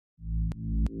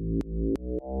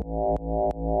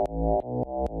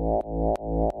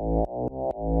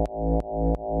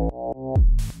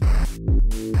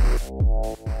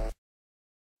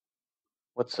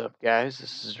What's up, guys?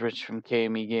 This is Rich from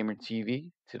KME Gamer TV.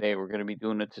 Today we're going to be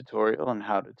doing a tutorial on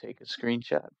how to take a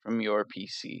screenshot from your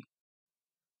PC.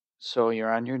 So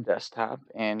you're on your desktop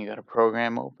and you got a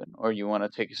program open, or you want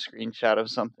to take a screenshot of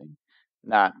something,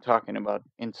 not talking about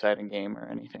inside a game or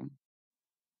anything.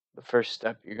 The first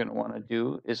step you're going to want to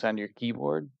do is on your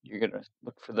keyboard, you're going to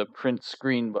look for the print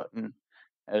screen button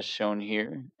as shown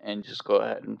here and just go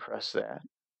ahead and press that.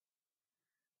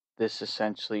 This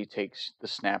essentially takes the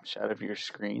snapshot of your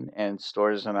screen and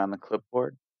stores it on the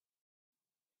clipboard.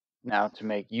 Now, to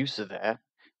make use of that,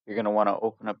 you're going to want to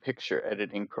open a picture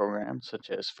editing program such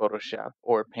as Photoshop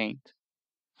or Paint.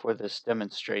 For this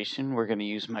demonstration, we're going to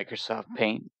use Microsoft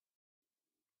Paint.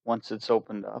 Once it's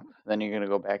opened up, then you're going to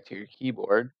go back to your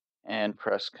keyboard and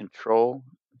press Control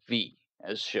V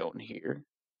as shown here.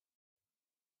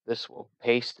 This will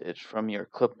paste it from your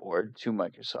clipboard to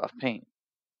Microsoft Paint.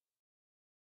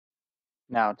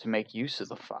 Now, to make use of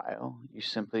the file, you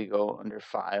simply go under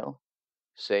File,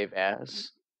 Save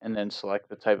As, and then select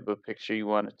the type of a picture you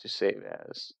want it to save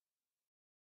as.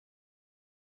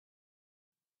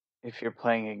 If you're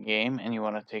playing a game and you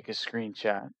want to take a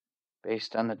screenshot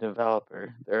based on the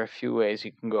developer, there are a few ways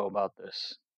you can go about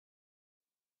this.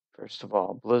 First of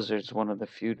all, Blizzard's one of the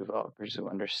few developers who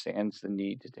understands the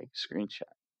need to take a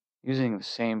screenshot. Using the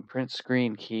same print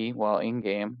screen key while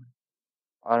in-game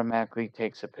automatically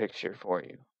takes a picture for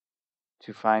you.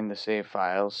 To find the save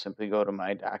files, simply go to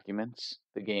My Documents,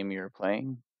 the game you're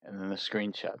playing, and then the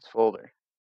Screenshots folder.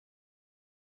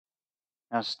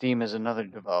 Now, Steam is another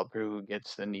developer who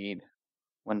gets the need.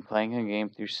 When playing a game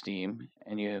through Steam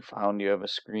and you have found you have a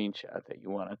screenshot that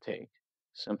you want to take,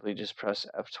 simply just press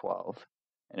F12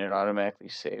 and it automatically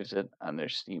saves it on their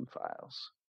Steam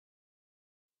files.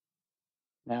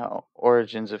 Now,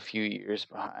 Origin's a few years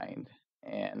behind,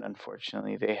 and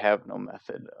unfortunately they have no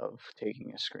method of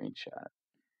taking a screenshot.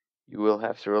 You will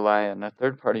have to rely on a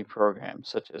third-party program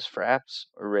such as Fraps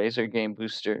or Razer Game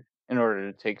Booster in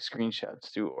order to take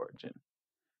screenshots through Origin.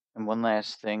 And one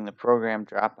last thing, the program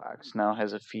Dropbox now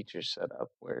has a feature set up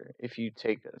where if you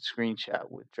take a screenshot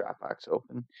with Dropbox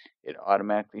open, it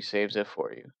automatically saves it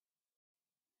for you.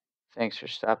 Thanks for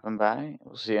stopping by.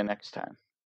 We'll see you next time.